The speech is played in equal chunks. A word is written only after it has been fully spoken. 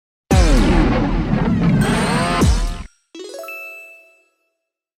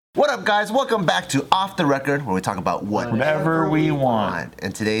What up, guys? Welcome back to Off the Record, where we talk about whatever we want.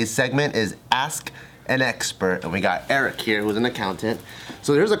 And today's segment is Ask an Expert, and we got Eric here, who's an accountant.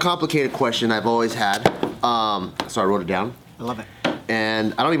 So there's a complicated question I've always had. So I wrote it down. I love it.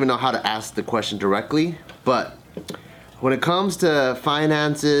 And I don't even know how to ask the question directly, but when it comes to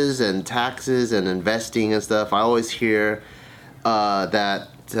finances and taxes and investing and stuff, I always hear that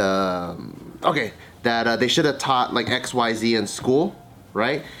they should have taught like XYZ in school,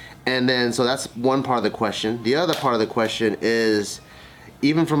 right? And then, so that's one part of the question. The other part of the question is,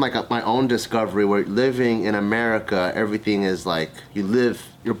 even from like my own discovery, where living in America, everything is like,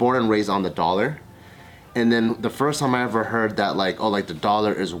 you're born and raised on the dollar. And then the first time I ever heard that the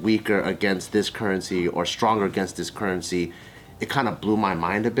dollar is weaker against this currency or stronger against this currency, it kind of blew my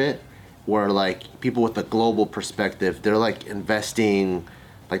mind a bit. Where like people with a global perspective, they're like investing,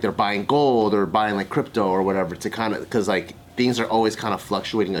 like they're buying gold or buying like crypto or whatever to kind of, because like things are always kind of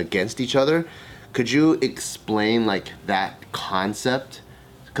fluctuating against each other. Could you explain like that concept?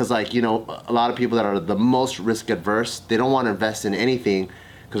 Because like, you know, a lot of people that are the most risk adverse, they don't want to invest in anything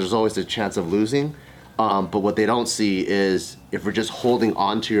because there's always a chance of losing. But what they don't see is if we're just holding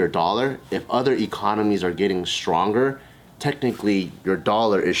on to your dollar, if other economies are getting stronger, technically your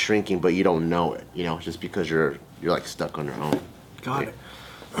dollar is shrinking, but you don't know it, you know, just because you're like stuck on your own. Got it.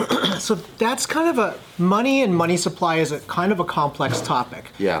 So that's kind of a money and money supply is a kind of a complex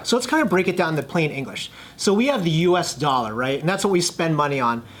topic. Yeah. So let's kind of break it down to plain English. So we have the U.S. dollar, right? And that's what we spend money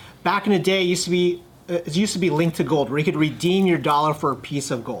on. Back in the day, it used to be linked to gold, where you could redeem your dollar for a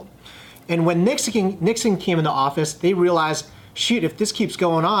piece of gold. And when Nixon came into office, they realized, shoot, if this keeps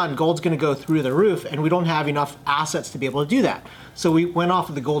going on, gold's going to go through the roof, and we don't have enough assets to be able to do that. So we went off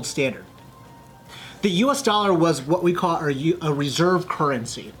of the gold standard. The US dollar was what we call a reserve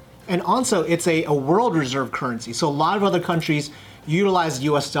currency. And also, it's a world reserve currency. So a lot of other countries utilize the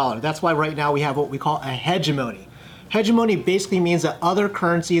US dollar. That's why right now we have what we call a hegemony. Hegemony basically means that other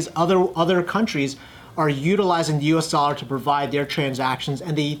currencies, other countries are utilizing the US dollar to provide their transactions,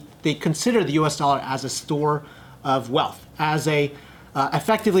 and they consider the US dollar as a store of wealth, as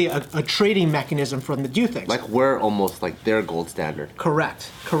effectively a trading mechanism for them to do things. Like we're almost like their gold standard. Correct.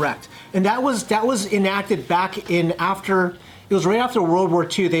 And that was enacted back in it was right after World War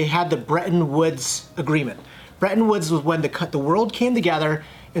II. They had the Bretton Woods Agreement. Bretton Woods was when the world came together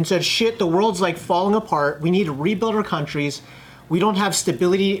and said, shit, the world's like falling apart. We need to rebuild our countries. We don't have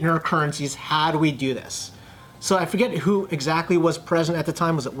stability in our currencies. How do we do this? So I forget who exactly was president at the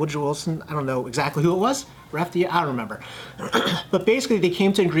time. Was it Woodrow Wilson? I don't know exactly who it was. I don't remember. But basically they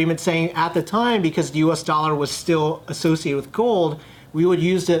came to an agreement saying at the time, because the US dollar was still associated with gold, we would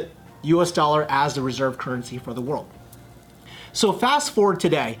use the US dollar as the reserve currency for the world. So fast forward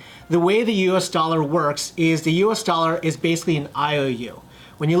today, the way the US dollar works is the US dollar is basically an IOU.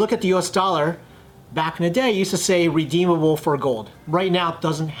 When you look at the US dollar, back in the day, it used to say redeemable for gold. Right now, it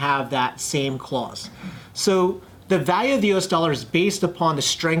doesn't have that same clause. So the value of the US dollar is based upon the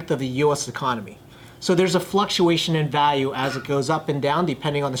strength of the US economy. So there's a fluctuation in value as it goes up and down,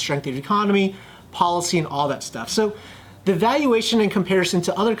 depending on the strength of the economy, policy, and all that stuff. So the valuation in comparison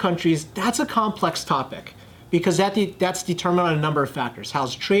to other countries, that's a complex topic, because that's determined on a number of factors.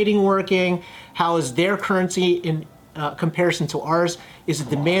 How's trading working? How is their currency in comparison to ours? Is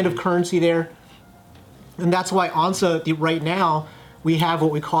the demand of currency there? And that's why also right now we have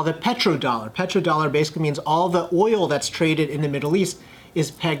what we call the petrodollar. Petrodollar basically means all the oil that's traded in the Middle East is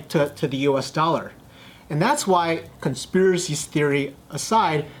pegged to the US dollar. And that's why, conspiracy theory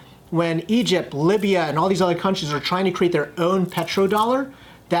aside, when Egypt, Libya, and all these other countries are trying to create their own petrodollar,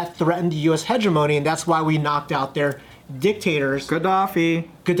 that threatened the US hegemony, and that's why we knocked out their dictators.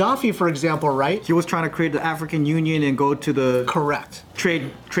 Gaddafi, for example, right? He was trying to create the African Union and go to the... Correct.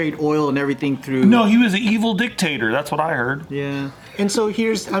 Trade oil and everything through... No, he was an evil dictator. That's what I heard. Yeah. And so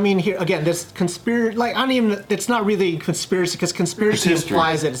here again, this conspiracy, it's not really conspiracy, because conspiracy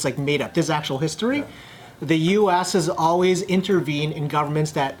implies that it's like made up. This is actual history. Yeah. The U.S. has always intervened in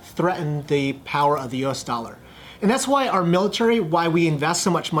governments that threaten the power of the US dollar. And that's why our military, why we invest so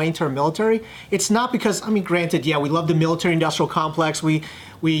much money into our military, it's not because, granted, yeah, we love the military-industrial complex. We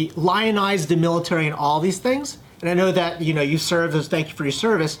lionize the military and all these things. And I know that, you served, so thank you for your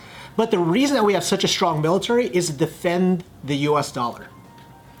service. But the reason that we have such a strong military is to defend the US dollar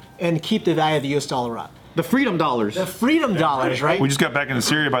and keep the value of the US dollar up. The freedom dollars. The freedom dollars, right? We just got back into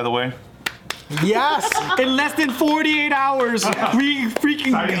Syria, by the way. Yes! In less than 48 hours,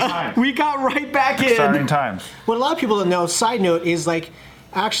 we got right back in. Exciting times. What a lot of people don't know, side note, is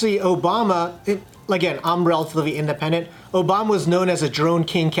actually Obama, again, I'm relatively independent. Obama was known as a drone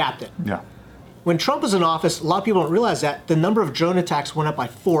king captain. Yeah. When Trump was in office, a lot of people don't realize that the number of drone attacks went up by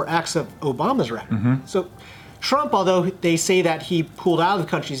 4x of Obama's record. So Trump, although they say that he pulled out of the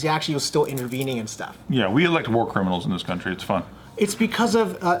country, he actually was still intervening and stuff. Yeah, we elect war criminals in this country. It's fun. It's because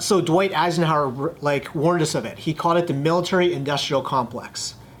of, so Dwight Eisenhower warned us of it. He called it the military-industrial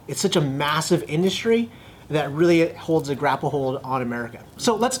complex. It's such a massive industry that really holds a grapple hold on America.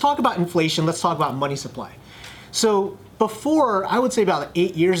 So let's talk about inflation. Let's talk about money supply. So before, I would say about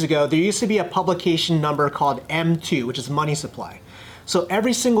 8 years ago, there used to be a publication number called M2, which is money supply. So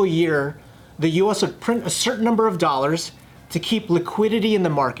every single year, the US would print a certain number of dollars to keep liquidity in the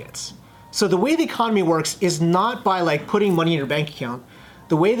markets. So the way the economy works is not by like putting money in your bank account.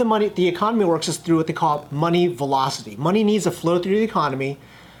 The way the economy works is through what they call money velocity. Money needs to flow through the economy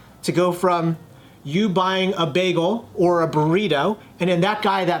to go from you buying a bagel or a burrito, and then that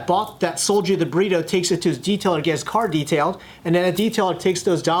guy that sold you the burrito takes it to his detailer to get his car detailed, and then a detailer takes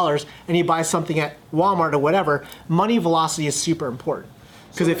those dollars and he buys something at Walmart or whatever. Money velocity is super important.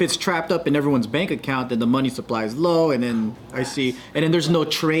 Because if it's trapped up in everyone's bank account, then the money supply is low, and then there's no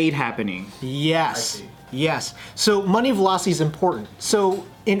trade happening. Yes. Yes. So money velocity is important. So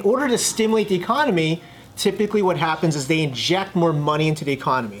in order to stimulate the economy, typically what happens is they inject more money into the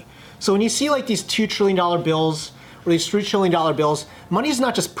economy. So when you see like these $2 trillion bills or these $3 trillion bills, money is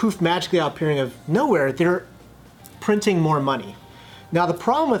not just poof magically out appearing of nowhere. They're printing more money. Now the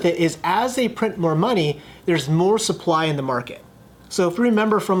problem with it is as they print more money, there's more supply in the market. So if you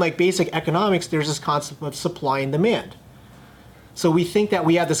remember from like basic economics, there's this concept of supply and demand. So we think that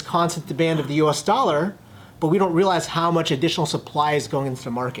we have this constant demand of the US dollar, but we don't realize how much additional supply is going into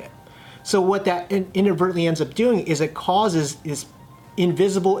the market. So what that inadvertently ends up doing is it causes this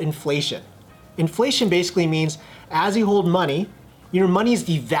invisible inflation. Inflation basically means as you hold money, your money is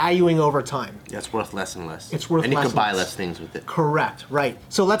devaluing over time. Yeah, it's worth less and less. It's worth and less you can buy and less. less things with it. Correct, right.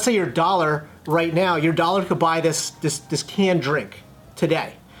 So let's say your dollar right now, your dollar could buy this canned drink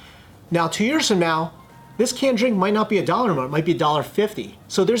today. Now 2 years from now, this canned drink might not be $1 anymore, it might be $1.50.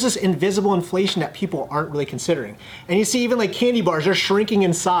 So there's this invisible inflation that people aren't really considering. And you see even like candy bars, they're shrinking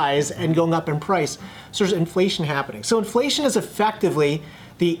in size and going up in price. So there's inflation happening. So inflation is effectively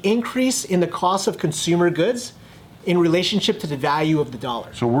the increase in the cost of consumer goods in relationship to the value of the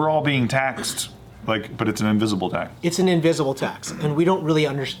dollar. So we're all being taxed, but it's an invisible tax. It's an invisible tax, and we don't really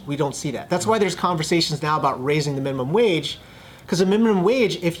we don't see that. That's why there's conversations now about raising the minimum wage, because the minimum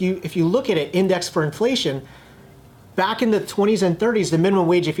wage, if you look at it indexed for inflation, back in the 20s and 30s, the minimum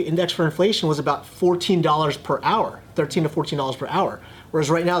wage, if you index for inflation, was about $14 per hour, $13 to $14 per hour.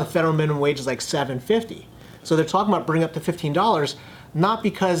 Whereas right now the federal minimum wage is like $7.50. So they're talking about bringing up to $15, not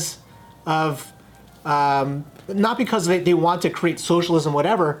because they want to create socialism,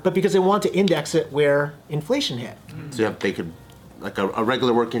 whatever, but because they want to index it where inflation hit. So they could, like a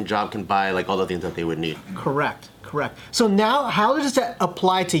regular working job can buy like all the things that they would need. Correct. So now how does that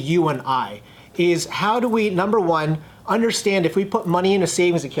apply to you and I? Is how do we, number one, understand if we put money in a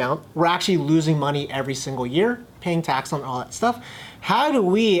savings account, we're actually losing money every single year, paying tax on all that stuff. How do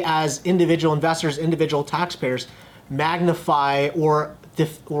we as individual investors, individual taxpayers, magnify or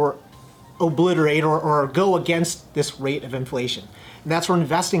obliterate or go against this rate of inflation? And that's where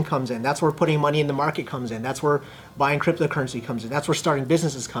investing comes in. That's where putting money in the market comes in. That's where buying cryptocurrency comes in. That's where starting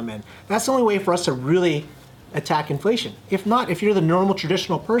businesses come in. That's the only way for us to really attack inflation. If not, if you're the normal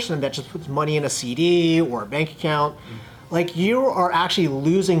traditional person that just puts money in a CD or a bank account, like you are actually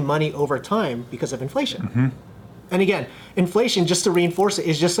losing money over time because of inflation. Mm-hmm. And again, inflation, just to reinforce it,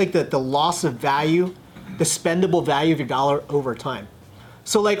 is just like the loss of value, the spendable value of your dollar over time.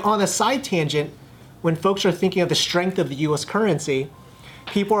 So like on a side tangent, when folks are thinking of the strength of the US currency,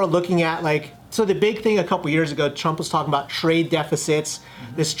 people are looking at like, so the big thing a couple years ago, Trump was talking about trade deficits,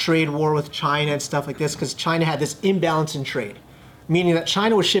 this trade war with China and stuff like this, because China had this imbalance in trade, meaning that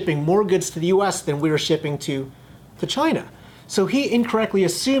China was shipping more goods to the US than we were shipping to China. So he incorrectly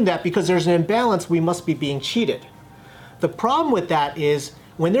assumed that because there's an imbalance, we must be being cheated. The problem with that is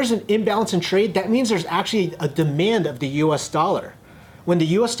when there's an imbalance in trade, that means there's actually a demand of the US dollar. When the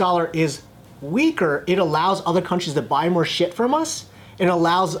US dollar is weaker, it allows other countries to buy more shit from us, and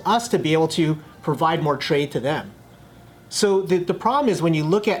allows us to be able to provide more trade to them. So the problem is when you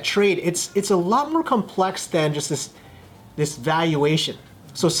look at trade, it's a lot more complex than just this valuation.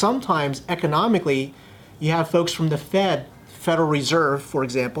 So sometimes economically, you have folks from the Federal Reserve, for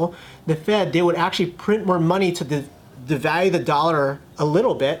example, the Fed, they would actually print more money to devalue the dollar a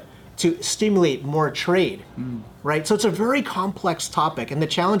little bit to stimulate more trade, right? So it's a very complex topic, and the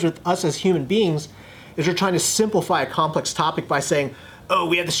challenge with us as human beings is we're trying to simplify a complex topic by saying, oh,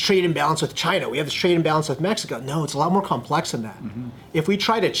 we have this trade imbalance with China, we have this trade imbalance with Mexico. No, it's a lot more complex than that. Mm-hmm. If we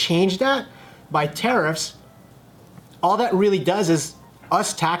try to change that, by tariffs, all that really does is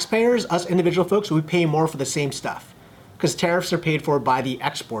us taxpayers, us individual folks, we pay more for the same stuff because tariffs are paid for by the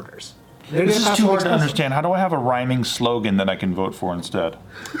exporters. This is too hard to understand. How do I have a rhyming slogan that I can vote for instead?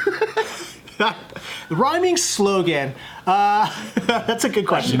 Rhyming slogan. That's a good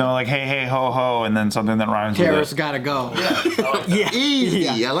question. You know, like hey, hey, ho, ho, and then something that rhymes Tariffs with it. gotta go. Yeah. Easy.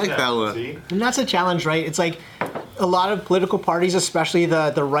 Yeah. I like that one. And that's a challenge, right? It's like a lot of political parties, especially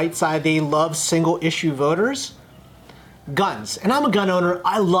the right side, they love single issue voters. Guns. And I'm a gun owner.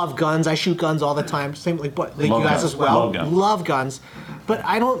 I love guns. I shoot guns all the time. Same like you Love guys guns. as well. Love guns. Love guns. But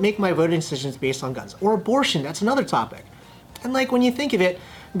I don't make my voting decisions based on guns. Or abortion. That's another topic. And like when you think of it,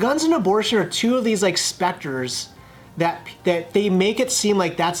 guns and abortion are two of these like specters that they make it seem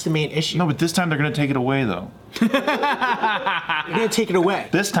like that's the main issue. No, but this time they're going to take it away, though. They're going to take it away.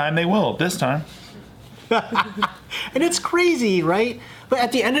 This time they will. This time. And it's crazy, right? But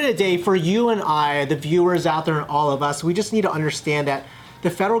at the end of the day, for you and I, the viewers out there and all of us, we just need to understand that the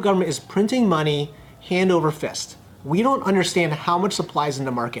federal government is printing money hand over fist. We don't understand how much supply is in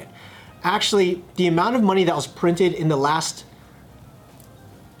the market. Actually, the amount of money that was printed in the last,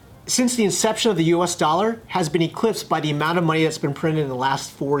 since the inception of the US dollar, has been eclipsed by the amount of money that's been printed in the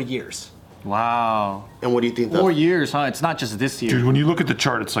last 4 years. Wow. And what do you think? 4 years, huh? It's not just this year. Dude, when you look at the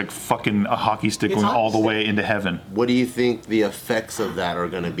chart, it's like fucking a hockey stick It's going all the hockey way into heaven. What do you think the effects of that are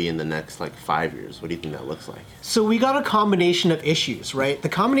going to be in the next like 5 years? What do you think that looks like? So we got a combination of issues, right? The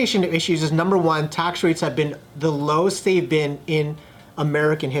combination of issues is number one, tax rates have been the lowest they've been in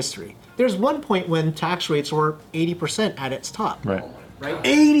American history. There's one point when tax rates were 80% at its top. Right.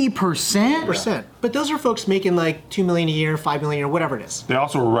 80%? Percent. But those are folks making like $2 million a year, $5 million a year, whatever it is. They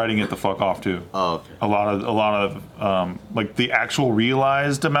also were writing it the fuck off too. Oh, okay. A lot of like the actual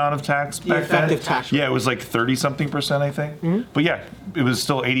realized amount of tax back effective then. tax rate. Yeah, it was like 30-something%, I think. But yeah, it was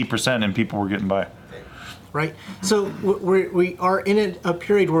still 80%, and people were getting by. Right? So we are in a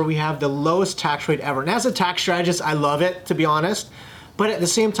period where we have the lowest tax rate ever. And as a tax strategist, I love it, to be honest. But at the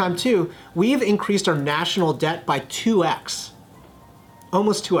same time, too, we've increased our national debt by 2x.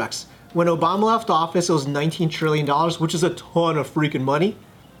 Almost 2x. When Obama left office, it was $19 trillion, which is a ton of freaking money.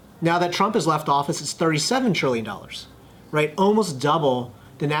 Now that Trump has left office, it's $37 trillion, right? Almost double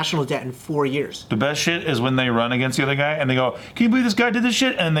the national debt in 4 years. The best shit is when they run against the other guy and they go, "Can you believe this guy did this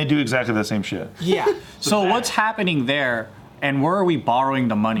shit?" And they do exactly the same shit. Yeah. So what's happening there, and where are we borrowing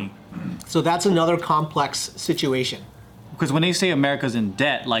the money? So that's another complex situation. Because when they say America's in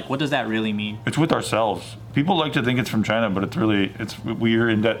debt, like, what does that really mean? It's with ourselves. People like to think it's from China, but we're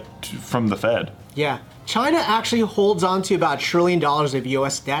in debt from the Fed. Yeah. China actually holds on to about $1 trillion of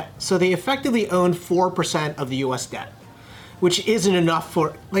US debt, so they effectively own 4% of the US debt, which isn't enough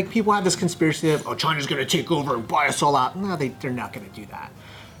for, like, people have this conspiracy of, oh, China's going to take over and buy us all out. No, they're not going to do that,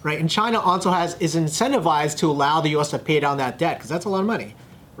 right? And China also is incentivized to allow the US to pay down that debt, because that's a lot of money,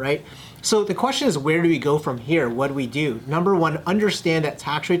 right? So the question is, where do we go from here? What do we do? Number one, understand that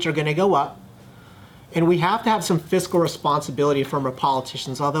tax rates are going to go up. And we have to have some fiscal responsibility from our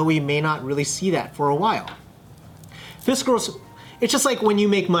politicians, although we may not really see that for a while. It's just like when you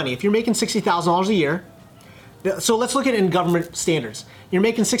make money. If you're making $60,000 a year, so let's look at it in government standards. You're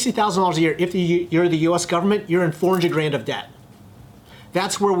making $60,000 a year. If you're the US government, you're in 400 grand of debt.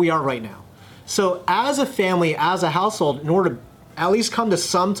 That's where we are right now. So as a family, as a household, in order to at least come to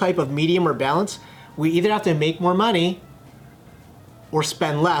some type of medium or balance, we either have to make more money or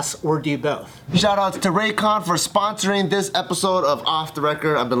spend less, or do both. Shout outs to Raycon for sponsoring this episode of Off the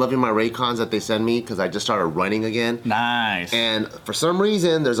Record. I've been loving my Raycons that they send me because I just started running again. Nice. And for some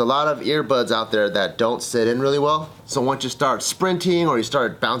reason, there's a lot of earbuds out there that don't sit in really well. So once you start sprinting or you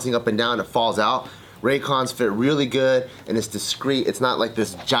start bouncing up and down, it falls out. Raycons fit really good and it's discreet. It's not like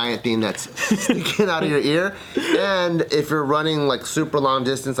this giant thing that's sticking out of your ear. And if you're running like super long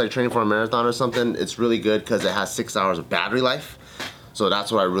distance, like training for a marathon or something, it's really good because it has 6 hours of battery life. So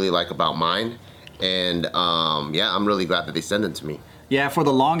that's what I really like about mine. And yeah, I'm really glad that they send it to me. Yeah, for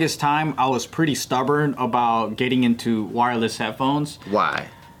the longest time, I was pretty stubborn about getting into wireless headphones. Why?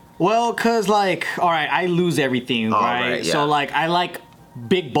 Well, cause like, all right, I lose everything, right? right, yeah. So like, I like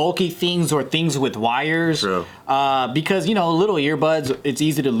big bulky things or things with wires. True. Because little earbuds, it's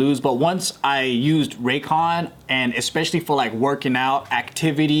easy to lose. But once I used Raycon, and especially for like working out,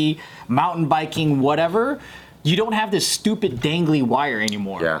 activity, mountain biking, whatever, you don't have this stupid dangly wire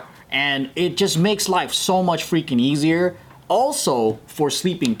anymore. Yeah. And it just makes life so much freaking easier. Also for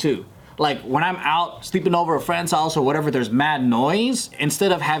sleeping too. like when I'm out sleeping over a friend's house or whatever, there's mad noise.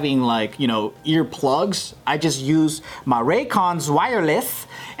 Instead of having like, earplugs, I just use my Raycons wireless,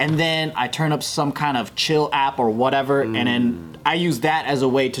 and then I turn up some kind of chill app or whatever, and then I use that as a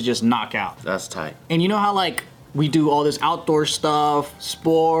way to just knock out. That's tight. And you know how like we do all this outdoor stuff,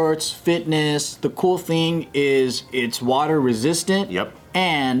 sports, fitness. The cool thing is it's water resistant. Yep.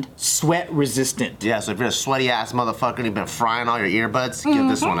 And sweat resistant. Yeah, so if you're a sweaty ass motherfucker and you've been frying all your earbuds, give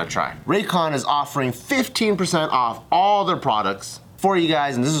this one a try. Raycon is offering 15% off all their products for you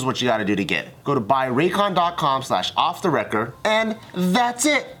guys, and this is what you gotta do to get it. Go to buyraycon.com/offtherecord, and that's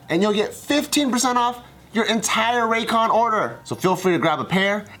it. And you'll get 15% off your entire Raycon order. So feel free to grab a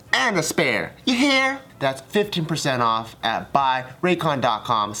pair and a spare. You hear? That's 15% off at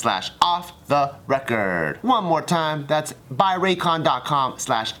buyraycon.com/offtherecord. One more time, that's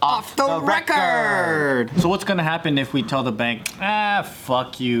buyraycon.com/offtherecord. So what's gonna happen if we tell the bank,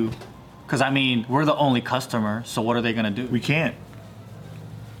 fuck you? Because I mean, we're the only customer, so what are they gonna do? We can't.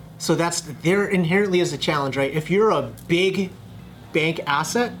 So there inherently is a challenge, right? If you're a big bank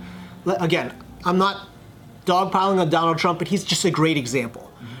asset, again, I'm not dogpiling on Donald Trump, but he's just a great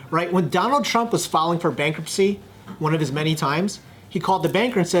example, right? When Donald Trump was filing for bankruptcy, one of his many times, he called the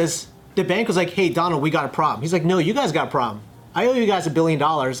banker and says, the bank was like, hey, Donald, we got a problem. He's like, no, you guys got a problem. I owe you guys $1 billion.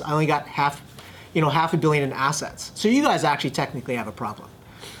 I only got half $500 million in assets. So you guys actually technically have a problem.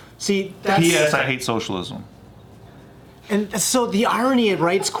 See, that's... P.S. I hate socialism. And so the irony,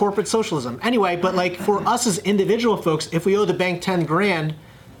 right? It's corporate socialism. Anyway, but like for us as individual folks, if we owe the bank 10 grand,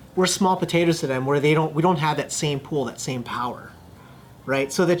 we're small potatoes to them where we don't have that same pool, that same power, right?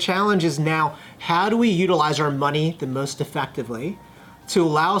 So the challenge is now, how do we utilize our money the most effectively to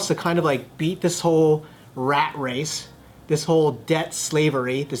allow us to kind of like beat this whole rat race, this whole debt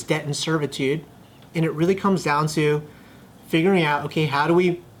slavery, this debt and servitude? And it really comes down to figuring out, okay, how do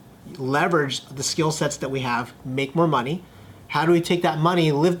we leverage the skill sets that we have, make more money? How do we take that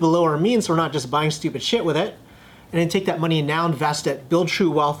money, live below our means so we're not just buying stupid shit with it, and then take that money and now invest it, build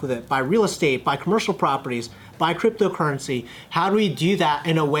true wealth with it, buy real estate, buy commercial properties, buy cryptocurrency? How do we do that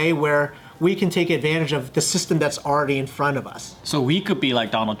in a way where we can take advantage of the system that's already in front of us? So we could be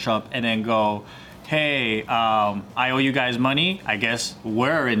like Donald Trump and then go, hey, I owe you guys money. I guess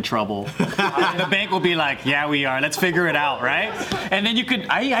we're in trouble. And the bank will be like, yeah, we are. Let's figure it out, right? And then you could,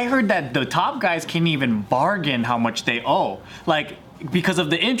 I heard that the top guys can't even bargain how much they owe. Like, because of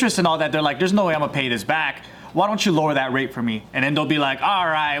the interest and all that, they're like, there's no way I'm gonna pay this back. Why don't you lower that rate for me? And then they'll be like, all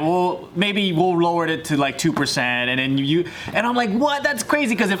right, well, maybe we'll lower it to like 2%. And then and I'm like, what? That's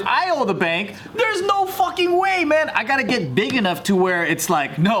crazy. Because if I owe the bank, there's no fucking way, man. I got to get big enough to where it's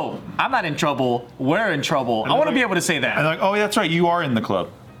like, no, I'm not in trouble. We're in trouble. I want to be able to say that. And like, oh, yeah, that's right. You are in the club.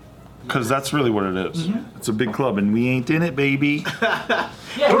 Because that's really what it is. It's a big club, and we ain't in it, baby.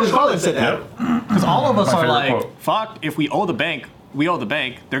 George Carlin said that. Because all of us My are favorite like, quote. fuck, if we owe the bank,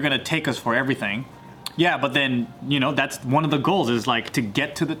 they're going to take us for everything. Yeah, but then, that's one of the goals is like to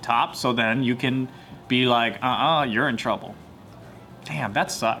get to the top so then you can be like, you're in trouble. Damn,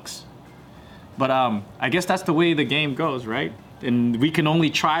 that sucks. But I guess that's the way the game goes, right? And we can only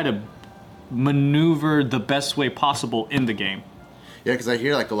try to maneuver the best way possible in the game. Yeah, because I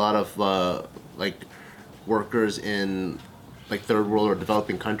hear like a lot of like workers in like third world or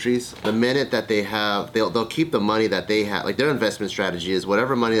developing countries. The minute that they have, they'll keep the money that they have. Like their investment strategy is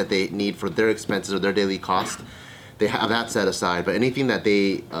whatever money that they need for their expenses or their daily cost, they have that set aside. But anything that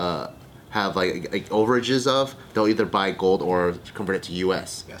they have like overages of, they'll either buy gold or convert it to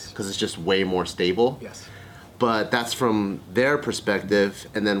US. Yes. Because it's just way more stable. Yes. But that's from their perspective,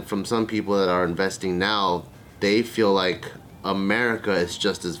 and then from some people that are investing now, they feel like America is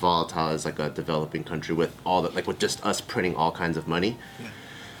just as volatile as like a developing country with all that, like with just us printing all kinds of money. Yeah.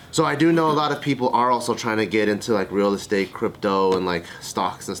 So I do know a lot of people are also trying to get into like real estate, crypto, and like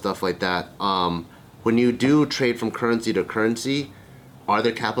stocks and stuff like that. When you do trade from currency to currency, are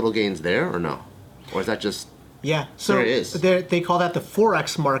there capital gains there or no? Or is that just... Yeah, so there it is. They call that the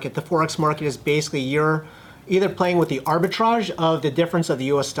Forex market. The Forex market is basically you're either playing with the arbitrage of the difference of the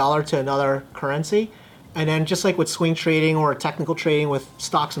US dollar to another currency, and then just like with swing trading or technical trading with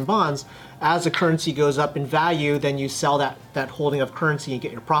stocks and bonds, as the currency goes up in value, then you sell that holding of currency and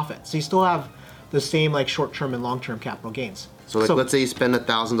get your profit. So you still have the same like short-term and long-term capital gains. So like let's say you spend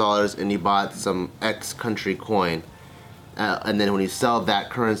 $1,000 and you bought some X country coin, and then when you sell that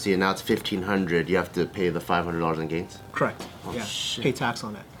currency and now it's $1,500, you have to pay the $500 in gains? Correct. Oh, yeah. shit. Pay tax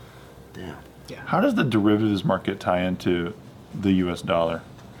on it. Damn. Yeah. How does the derivatives market tie into the U.S. dollar?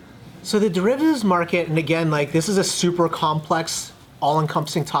 So the derivatives market, and again, like this is a super complex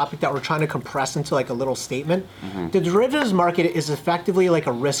all-encompassing topic that we're trying to compress into like a little statement. The derivatives market is effectively like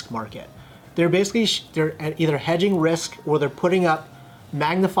a risk market. They're basically they're either hedging risk or they're putting up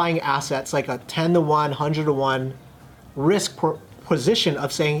magnifying assets like a 10 to 1, 100 to 1 risk position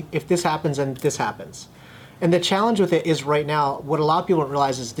of saying if this happens and this happens. And the challenge with it is right now, what a lot of people don't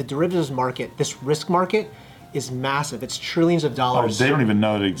realize is the derivatives market, this risk market, is massive. It's trillions of Oh, dollars. they don't even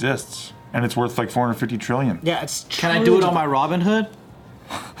know it exists, and it's worth like 450 trillion. Yeah, it's. Can I do it on my Robinhood?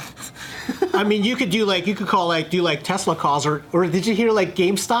 I mean, you could do like do Tesla calls or did you hear like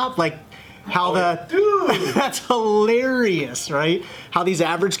GameStop like how dude that's hilarious, right? How these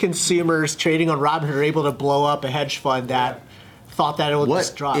average consumers trading on Robinhood are able to blow up a hedge fund that thought that it would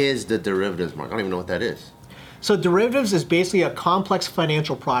just drop. What is the derivatives market? I don't even know what that is. So derivatives is basically a complex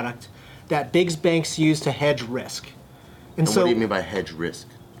financial product that big banks use to hedge risk. And what do you mean by hedge risk?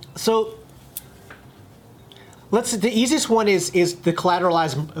 So the easiest one is the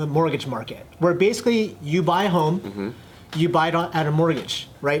collateralized mortgage market, where basically you buy a home, you buy it at a mortgage,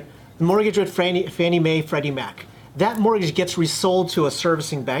 right? The mortgage with Fannie Mae, Freddie Mac. That mortgage gets resold to a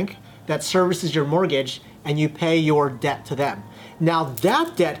servicing bank that services your mortgage, and you pay your debt to them. Now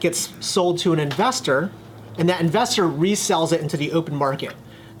that debt gets sold to an investor, and that investor resells it into the open market.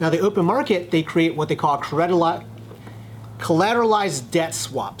 Now the open market, they create what they call a collateralized debt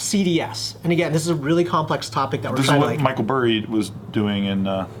swap, CDS. And again, this is a really complex topic that we're This is trying what to Michael Burry was doing in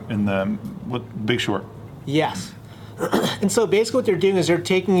the Big Short. Yes. And so basically what they're doing is they're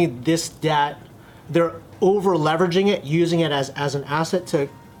taking this debt, they're over leveraging it, using it as an asset to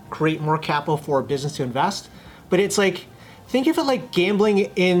create more capital for a business to invest. But it's like, think of it like gambling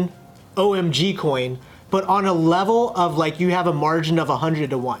in OMG coin, but on a level of like you have a margin of 100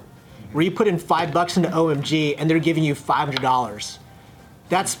 to 1, where you put in $5 into OMG and they're giving you $500.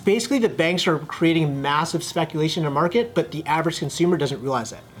 That's basically the banks are creating massive speculation in the market, but the average consumer doesn't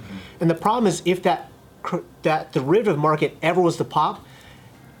realize it. And the problem is if that derivative market ever was to pop,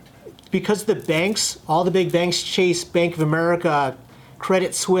 because the banks, all the big banks, Chase, Bank of America,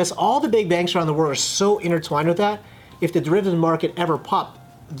 Credit Suisse, all the big banks around the world are so intertwined with that. If the derivative market ever popped,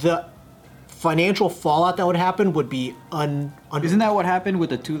 the financial fallout that would happen would be Isn't that what happened with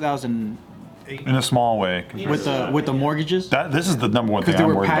the 2008 In a small way. with the mortgages? This is the number one thing Because they I'm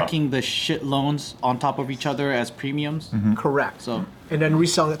were worried packing the shit loans on top of each other as premiums. correct. So And then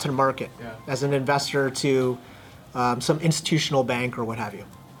reselling it to the market as an investor to some institutional bank or what have you.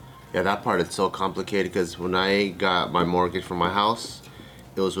 Yeah, that part is so complicated because when I got my mortgage for my house,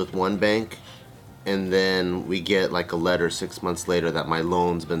 it was with one bank, and then we get like a letter 6 months later that my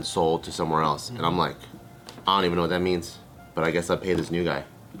loan's been sold to somewhere else, and I'm like, I don't even know what that means, but I guess I pay this new guy.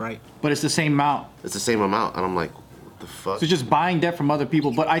 Right. but it's the same amount. It's the same amount, and I'm like, what the fuck? So just buying debt from other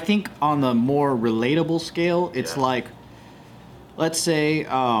people. But I think on the more relatable scale, it's Yeah. like, let's say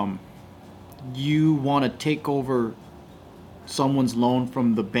you want to take over someone's loan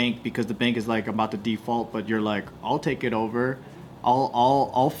from the bank because the bank is like about to default, but you're like, I'll take it over,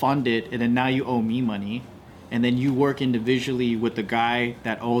 I'll fund it, and then now you owe me money. And then you work individually with the guy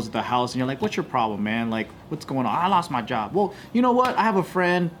that owes the house, and you're like, what's your problem, man? Like, what's going on? I lost my job. Well, you know what? I have a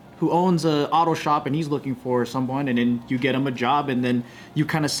friend who owns an auto shop, and he's looking for someone, and then you get him a job, and then you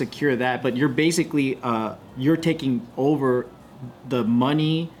kind of secure that. But you're basically, you're taking over the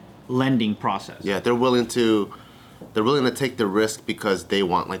money lending process. Yeah, they're willing to take the risk because they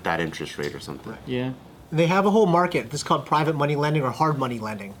want like that interest rate or something. Yeah. They have a whole market. This is called private money lending or hard money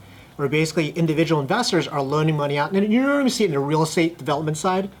lending, where basically individual investors are loaning money out. And you normally see it in the real estate development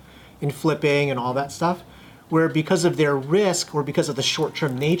side, in flipping and all that stuff, where because of their risk or because of the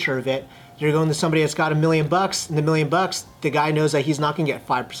short-term nature of it, you're going to somebody that's got $1 million, and the $1 million, the guy knows that he's not going to get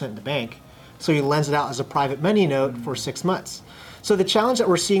 5% in the bank. So he lends it out as a private money note for 6 months. So the challenge that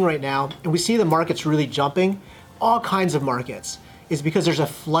we're seeing right now, and we see the markets really jumping, all kinds of markets, is because there's a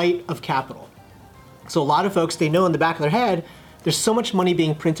flight of capital. So a lot of folks, they know in the back of their head, there's so much money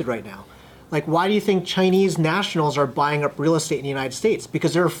being printed right now. Like, why do you think Chinese nationals are buying up real estate in the United States?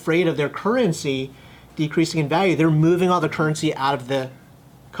 Because they're afraid of their currency decreasing in value. They're moving all the currency out of the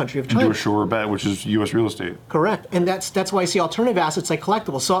country of China. Do a sure bet, which is U.S. real estate. Correct. And that's why I see alternative assets like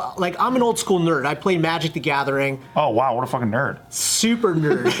collectibles. So, like, I'm an old school nerd. I play Magic the Gathering. Oh, wow, what a fucking nerd. Super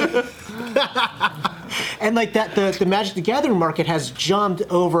nerd. And like that, the Magic the Gathering market has jumped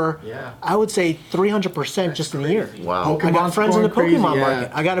over, I would say 300% just in a year. Wow. I got friends in the going crazy, Pokemon yeah.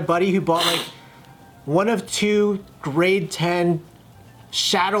 market. I got a buddy who bought like one of 2 grade 10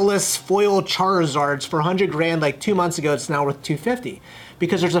 shadowless foil Charizards for 100 grand like 2 months ago. It's now worth 250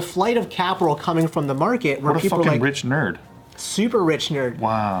 because there's a flight of capital coming from the market where What a people are fucking like, rich nerd. super rich nerd.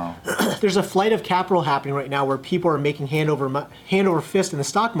 Wow. There's a flight of capital happening right now where people are making hand over fist in the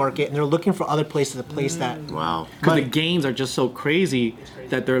stock market, and they're looking for other places to place that. Wow. Because the gains are just so crazy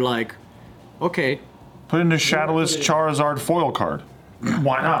that they're like, okay, Put in a Shadowless Charizard foil card.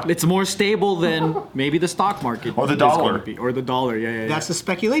 Why not? it's more stable than maybe the stock market. Or the is dollar. gonna be. Or the dollar, yeah. That's the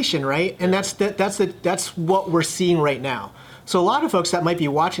speculation, right? And that's what we're seeing right now. So a lot of folks that might be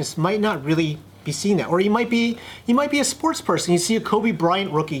watching this might not really be seeing that, or you might be a sports person. You see a Kobe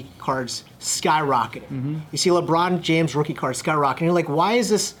Bryant rookie cards skyrocketing. You see LeBron James rookie cards skyrocketing. You're like, why is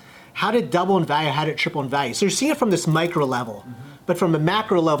this? How did it double in value? How did it triple in value? So you're seeing it from this micro level, but from a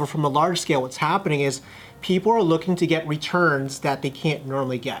macro level, from a large scale, what's happening is people are looking to get returns that they can't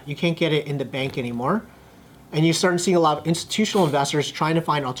normally get. You can't get it in the bank anymore. And you start seeing a lot of institutional investors trying to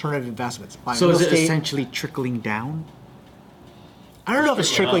find alternative investments. Buying So real is it estate. essentially trickling down? I don't know if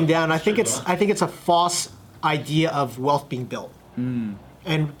it's trickling down. I think it's a false idea of wealth being built.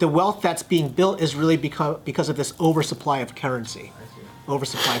 And the wealth that's being built is really because of this oversupply of currency,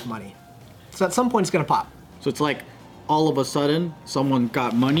 oversupply of money. So at some point it's going to pop. So it's like all of a sudden someone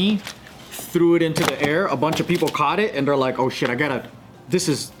got money, threw it into the air, a bunch of people caught it, and they're like, oh shit,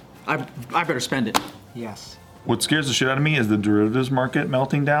 I better spend it. Yes. What scares the shit out of me is the derivatives market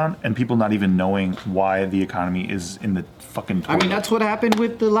melting down and people not even knowing why the economy is in the fucking toilet. I mean, that's what happened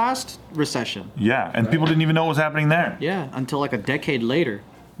with the last recession. Yeah, and people didn't even know what was happening there. Yeah, until like a decade later.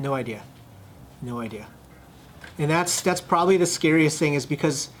 No idea. No idea. And that's probably the scariest thing, is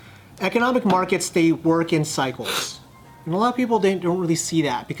because economic markets, they work in cycles. And a lot of people don't really see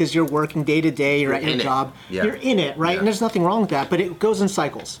that because you're working day to day, you're at your in it. job, Yeah. you're in it, right? Yeah. And there's nothing wrong with that, but it goes in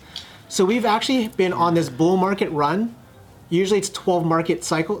cycles. So we've actually been on this bull market run. Usually it's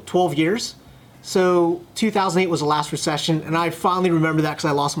 12 years. So 2008 was the last recession, and I finally remember that because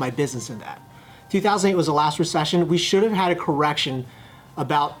I lost my business in that. 2008 was the last recession. We should have had a correction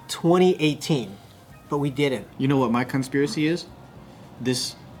about 2018, but we didn't. You know what my conspiracy is?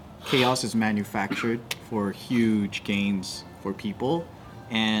 This chaos is manufactured for huge gains for people,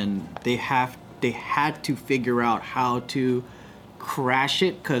 and they had to figure out how to crash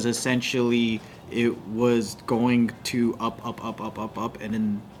it, because essentially it was going to up, and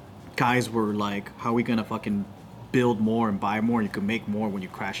then guys were like, how are we gonna fucking build more and buy more? You can make more when you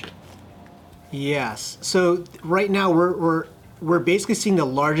crash it. Yes. So right now we're basically seeing the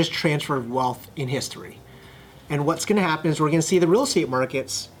largest transfer of wealth in history. And what's going to happen is we're going to see the real estate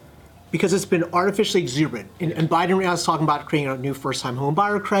markets, because it's been artificially exuberant. And Biden right now is talking about creating a new first-time home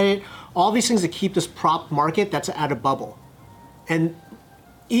buyer credit, all these things that keep this prop market that's at a bubble. And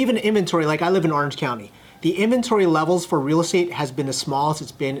even inventory, like I live in Orange County, the inventory levels for real estate has been the smallest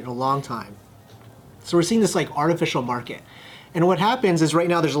it's been in a long time. So we're seeing this like artificial market. And what happens is right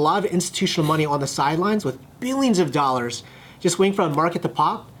now there's a lot of institutional money on the sidelines with billions of dollars just waiting for a market to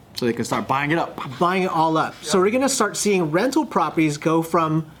pop, So they can start buying it up. buying it all up. So we're gonna start seeing rental properties go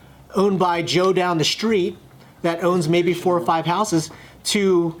from owned by Joe down the street that owns maybe 4 or 5 houses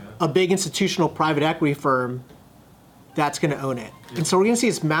to a big institutional private equity firm that's going to own it. And so we're going to see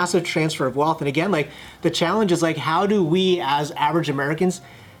this massive transfer of wealth. And again, like the challenge is like, how do we as average Americans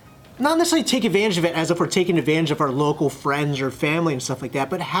not necessarily take advantage of it as if we're taking advantage of our local friends or family and stuff like that,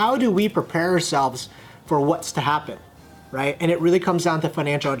 but how do we prepare ourselves for what's to happen, right? And it really comes down to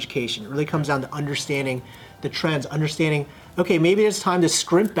financial education. It really comes down to understanding the trends, understanding, okay, maybe it's time to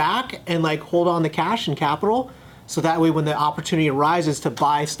scrimp back and like hold on the cash and capital, so that way when the opportunity arises to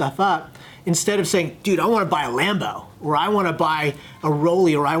buy stuff up, instead of saying, dude, I want to buy a Lambo, or I want to buy a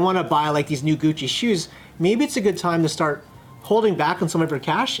Rollie, or I want to buy like these new Gucci shoes, maybe it's a good time to start holding back on some of your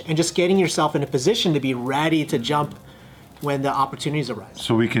cash and just getting yourself in a position to be ready to jump when the opportunities arise.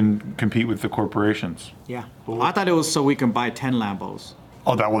 So we can compete with the corporations. Yeah. I thought it was so we can buy 10 Lambos.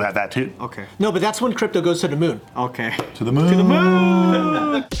 Oh, that will have that too. Okay. No, but that's when crypto goes to the moon. Okay. To the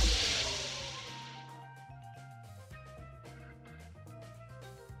moon.